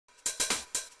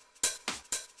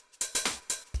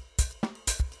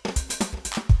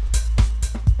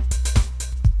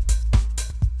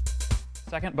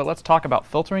second, but let's talk about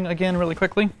filtering again really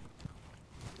quickly.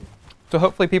 So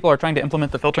hopefully people are trying to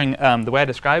implement the filtering the way I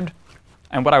described.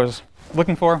 And what I was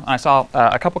looking for, and I saw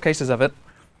a couple cases of it,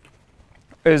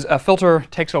 is a filter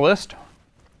takes a list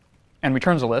and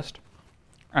returns a list,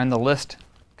 and the list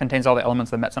contains all the elements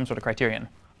that met some sort of criterion.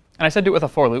 And I said do it with a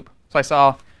for loop. So I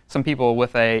saw some people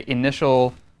with a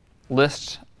initial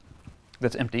list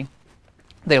that's empty.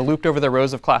 They looped over their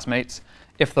rows of classmates.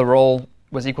 If the role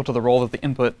was equal to the role that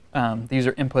the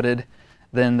user inputted,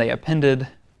 then they appended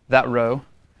that row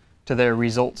to their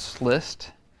results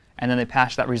list, and then they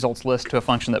passed that results list to a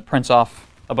function that prints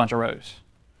off a bunch of rows.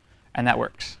 And that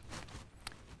works.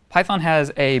 Python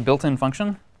has a built-in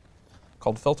function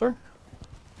called filter.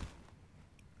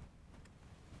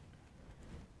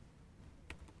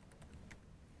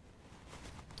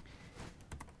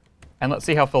 And let's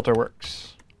see how filter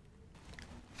works.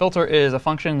 Filter is a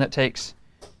function that takes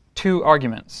two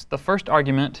arguments. The first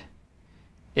argument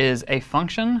is a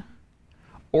function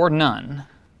or none.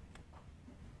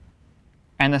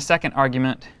 And the second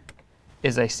argument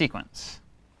is a sequence.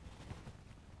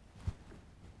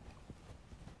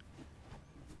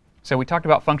 So we talked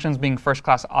about functions being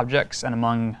first-class objects, and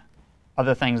among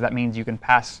other things, that means you can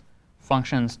pass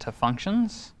functions to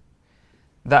functions.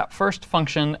 That first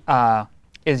function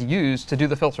is used to do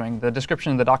the filtering. The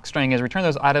description of the doc string is return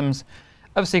those items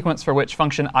of sequence for which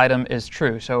function item is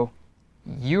true. So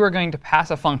you are going to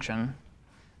pass a function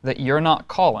that you're not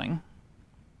calling.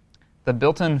 The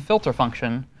built-in filter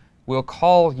function will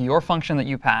call your function that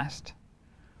you passed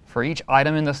for each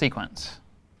item in the sequence.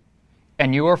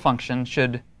 And your function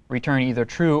should return either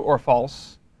true or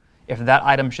false if that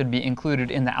item should be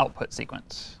included in the output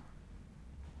sequence.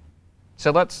 So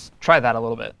let's try that a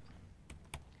little bit.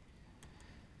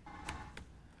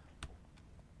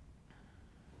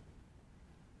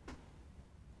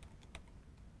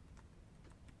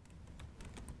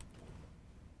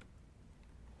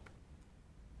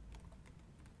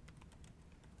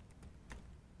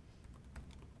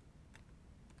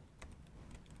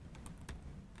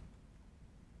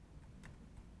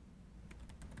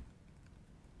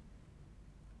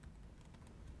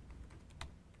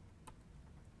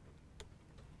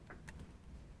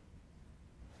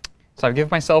 So I've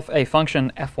given myself a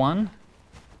function f1.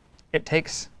 It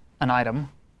takes an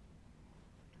item.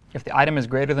 If the item is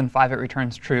greater than 5, it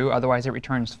returns true. Otherwise, it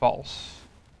returns false.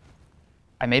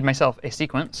 I made myself a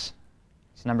sequence.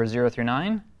 It's numbers 0 through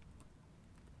 9.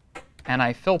 And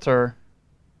I filter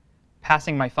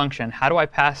passing my function. How do I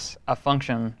pass a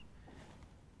function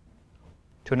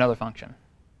to another function?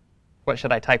 What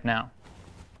should I type now?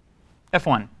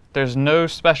 f1. There's no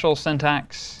special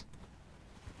syntax.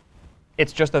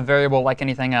 It's just a variable like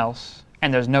anything else,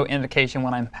 and there's no indication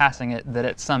when I'm passing it that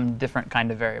it's some different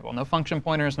kind of variable. No function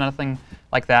pointers, nothing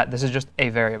like that. This is just a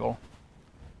variable.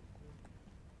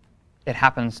 It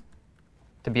happens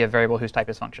to be a variable whose type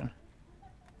is function.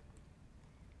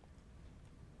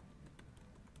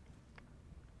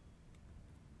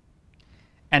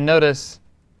 And notice,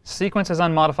 sequence is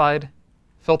unmodified.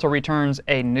 Filter returns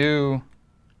a new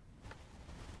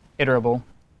iterable,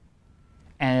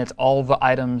 and it's all the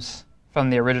items from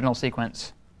the original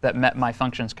sequence that met my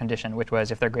function's condition, which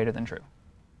was if they're greater than true.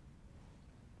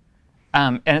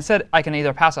 And it said I can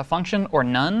either pass a function or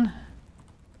none.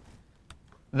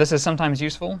 This is sometimes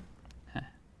useful.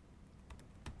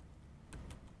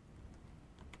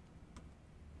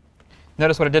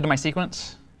 Notice what it did to my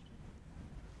sequence.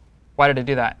 Why did it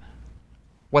do that?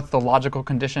 What's the logical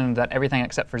condition that everything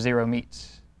except for 0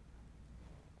 meets?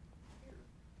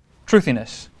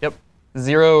 Truthiness. Yep.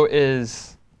 0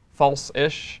 is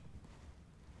false-ish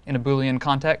in a Boolean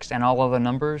context, and all other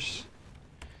numbers.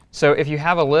 So if you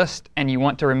have a list and you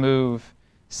want to remove,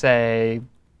 say,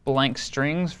 blank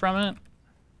strings from it,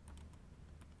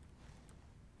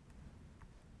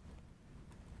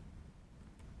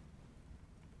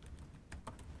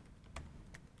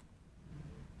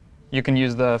 you can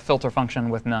use the filter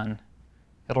function with none.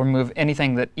 It'll remove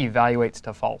anything that evaluates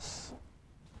to false.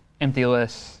 Empty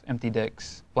lists, empty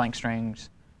dicts, blank strings,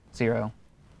 0.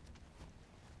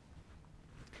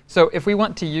 So if we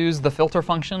want to use the filter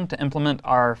function to implement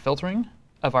our filtering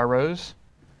of our rows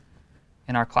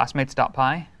in our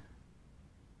classmates.py,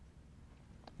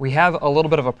 we have a little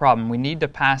bit of a problem. We need to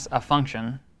pass a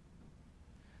function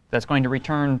that's going to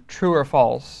return true or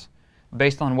false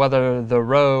based on whether the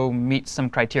row meets some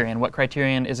criterion. What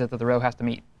criterion is it that the row has to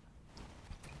meet?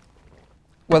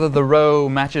 Whether the row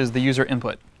matches the user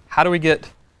input. How do we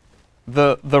get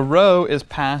the row is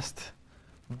passed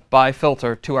by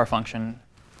filter to our function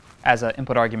as an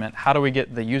input argument. How do we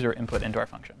get the user input into our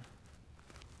function?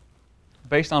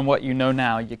 Based on what you know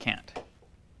now, you can't.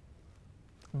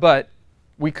 But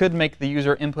we could make the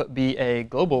user input be a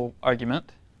global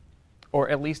argument, or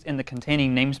at least in the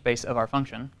containing namespace of our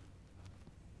function.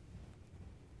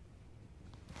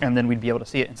 And then we'd be able to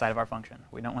see it inside of our function.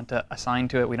 We don't want to assign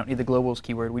to it. We don't need the globals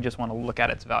keyword. We just want to look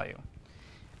at its value.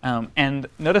 And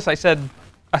notice I said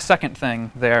a second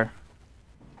thing there.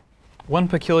 One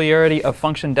peculiarity of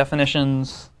function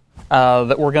definitions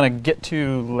that we're going to get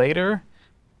to later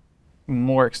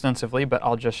more extensively, but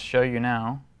I'll just show you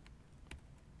now.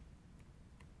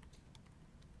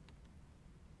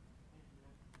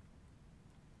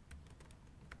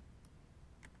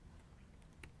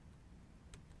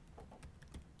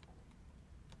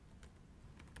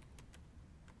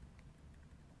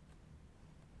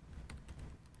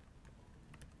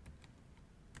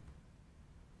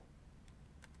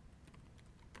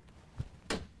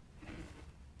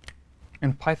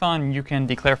 In Python, you can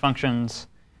declare functions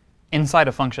inside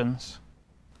of functions,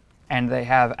 and they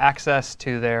have access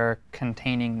to their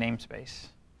containing namespace.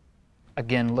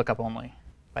 Again, lookup only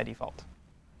by default.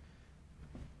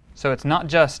 So it's not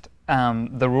just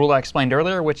the rule I explained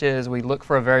earlier, which is we look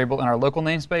for a variable in our local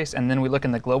namespace, and then we look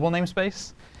in the global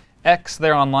namespace. X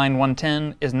there on line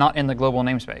 110 is not in the global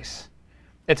namespace.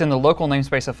 It's in the local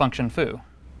namespace of function foo.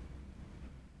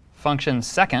 Function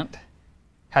second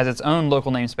has its own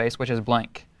local namespace, which is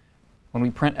blank. When we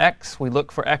print x, we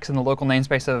look for x in the local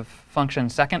namespace of function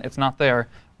second. It's not there.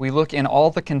 We look in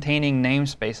all the containing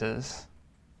namespaces,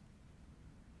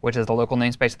 which is the local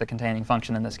namespace of the containing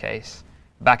function in this case,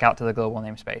 back out to the global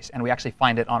namespace. And we actually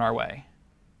find it on our way.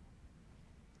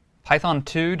 Python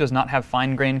 2 does not have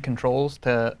fine-grained controls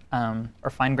to, or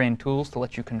fine-grained tools to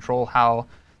let you control how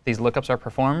these lookups are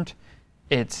performed.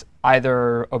 It's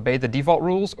either obey the default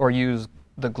rules or use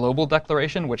the global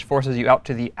declaration, which forces you out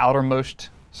to the outermost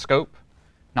scope,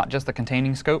 not just the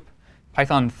containing scope.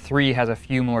 Python 3 has a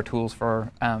few more tools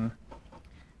for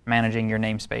managing your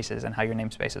namespaces and how your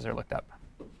namespaces are looked up.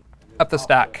 Up the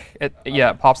stack, it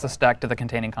pops the stack to the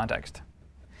containing context.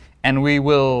 And we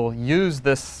will use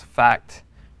this fact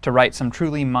to write some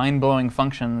truly mind-blowing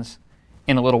functions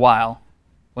in a little while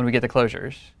when we get the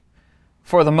closures.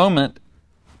 For the moment,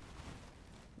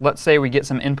 let's say we get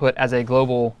some input as a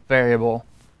global variable,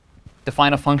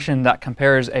 define a function that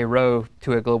compares a row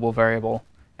to a global variable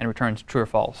and returns true or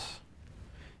false.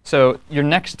 So your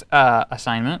next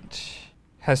assignment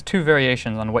has two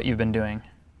variations on what you've been doing.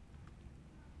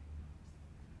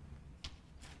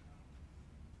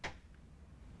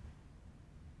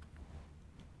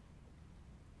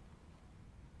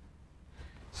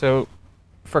 So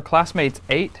for classmates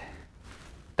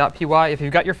 8.py, if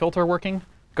you've got your filter working,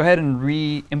 go ahead and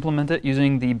re-implement it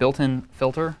using the built-in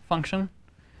filter function.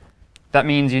 That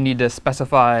means you need to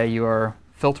specify your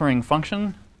filtering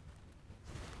function.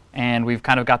 And we've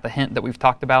kind of got the hint that we've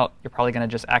talked about. You're probably going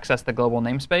to just access the global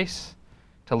namespace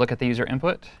to look at the user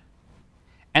input.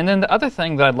 And then the other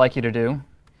thing that I'd like you to do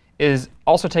is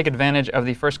also take advantage of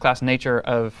the first-class nature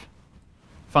of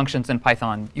functions in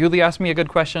Python. Yuli asked me a good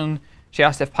question. She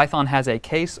asked if Python has a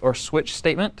case or switch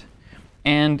statement.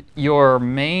 And your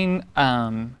main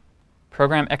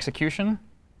program execution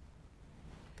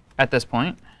at this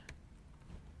point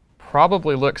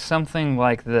probably looks something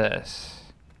like this.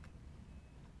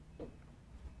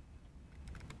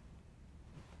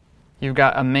 You've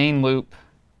got a main loop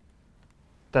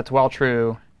that's while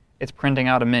true. It's printing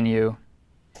out a menu.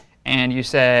 And you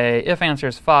say if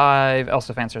answers 5, else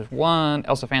if answers 1,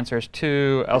 else if answers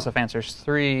 2, else if answers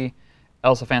 3,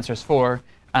 else if answers 4.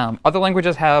 Other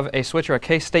languages have a switch or a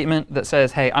case statement that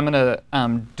says, hey, I'm going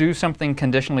to do something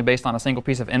conditionally based on a single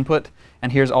piece of input,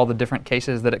 and here's all the different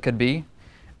cases that it could be.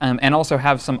 And also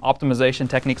have some optimization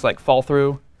techniques like fall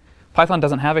through. Python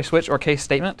doesn't have a switch or case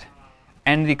statement.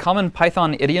 And the common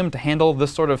Python idiom to handle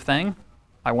this sort of thing,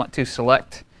 I want to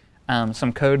select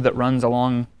some code that runs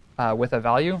along with a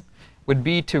value, would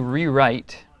be to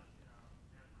rewrite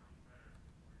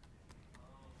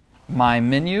my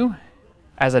menu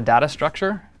as a data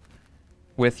structure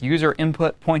with user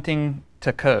input pointing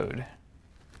to code.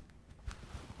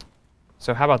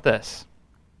 So how about this?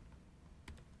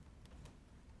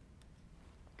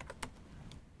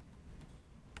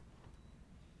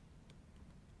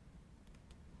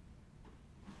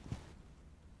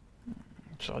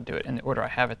 So I'll do it in the order I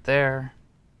have it there.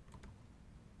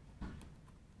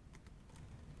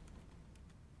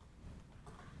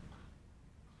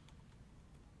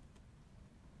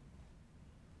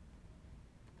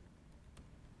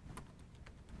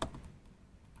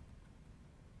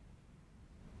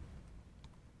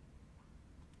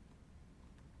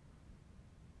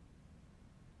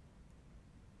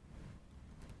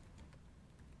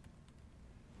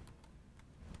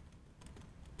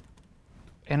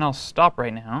 And I'll stop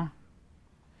right now.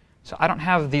 So I don't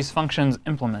have these functions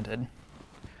implemented.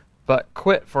 But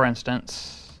quit, for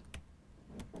instance,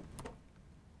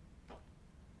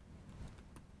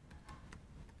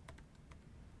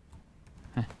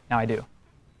 now I do.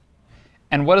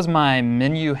 And what does my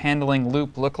menu handling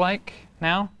loop look like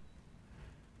now?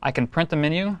 I can print the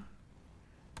menu.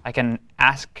 I can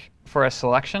ask for a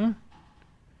selection.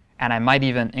 And I might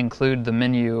even include the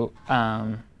menu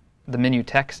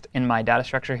text in my data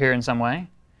structure here in some way.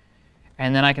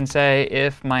 And then I can say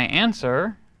if my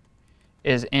answer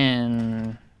is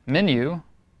in menu,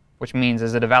 which means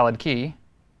is it a valid key,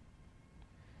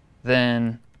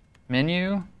 then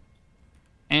menu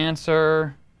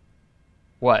answer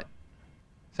what?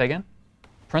 Say again?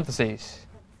 Parentheses.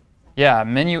 Yeah,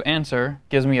 menu answer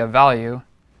gives me a value.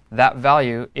 That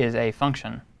value is a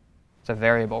function. It's a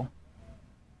variable.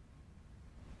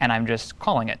 And I'm just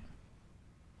calling it.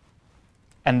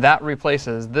 And that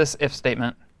replaces this if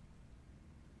statement,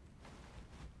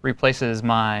 replaces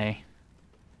my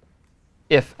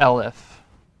if-elif.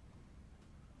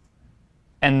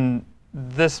 And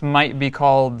this might be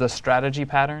called the strategy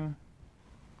pattern,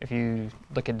 if you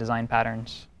look at design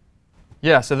patterns.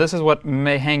 Yeah, so this is what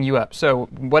may hang you up. So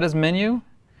what is menu?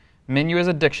 Menu is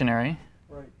a dictionary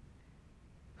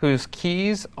whose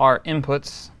keys are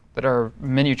inputs that are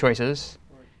menu choices,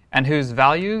 and whose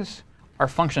values are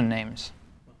function names.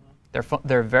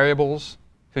 They're variables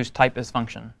whose type is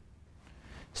function.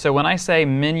 So when I say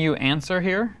menu answer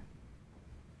here,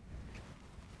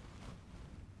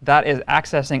 that is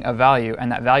accessing a value,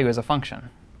 and that value is a function.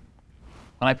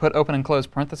 When I put open and close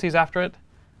parentheses after it,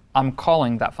 I'm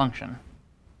calling that function.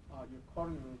 You're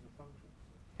calling it as a function.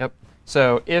 Yep.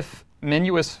 So if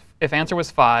answer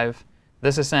was 5,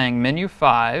 this is saying menu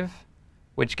 5,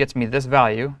 which gets me this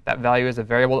value. That value is a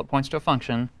variable that points to a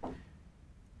function,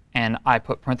 and I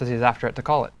put parentheses after it to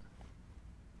call it.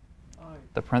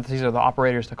 The parentheses are the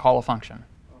operators to call a function.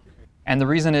 Okay. And the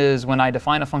reason is when I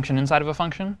define a function inside of a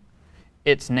function,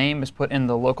 its name is put in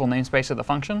the local namespace of the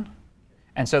function,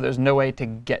 and so there's no way to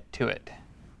get to it.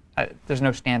 There's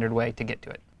no standard way to get to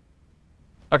it.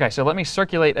 OK, so let me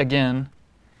circulate again.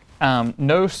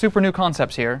 No super new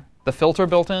concepts here. The filter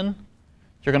built in,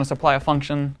 you're going to supply a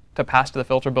function to pass to the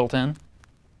filter built in.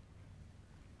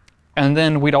 And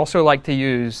then we'd also like to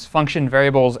use function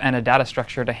variables and a data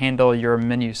structure to handle your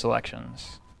menu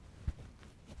selections.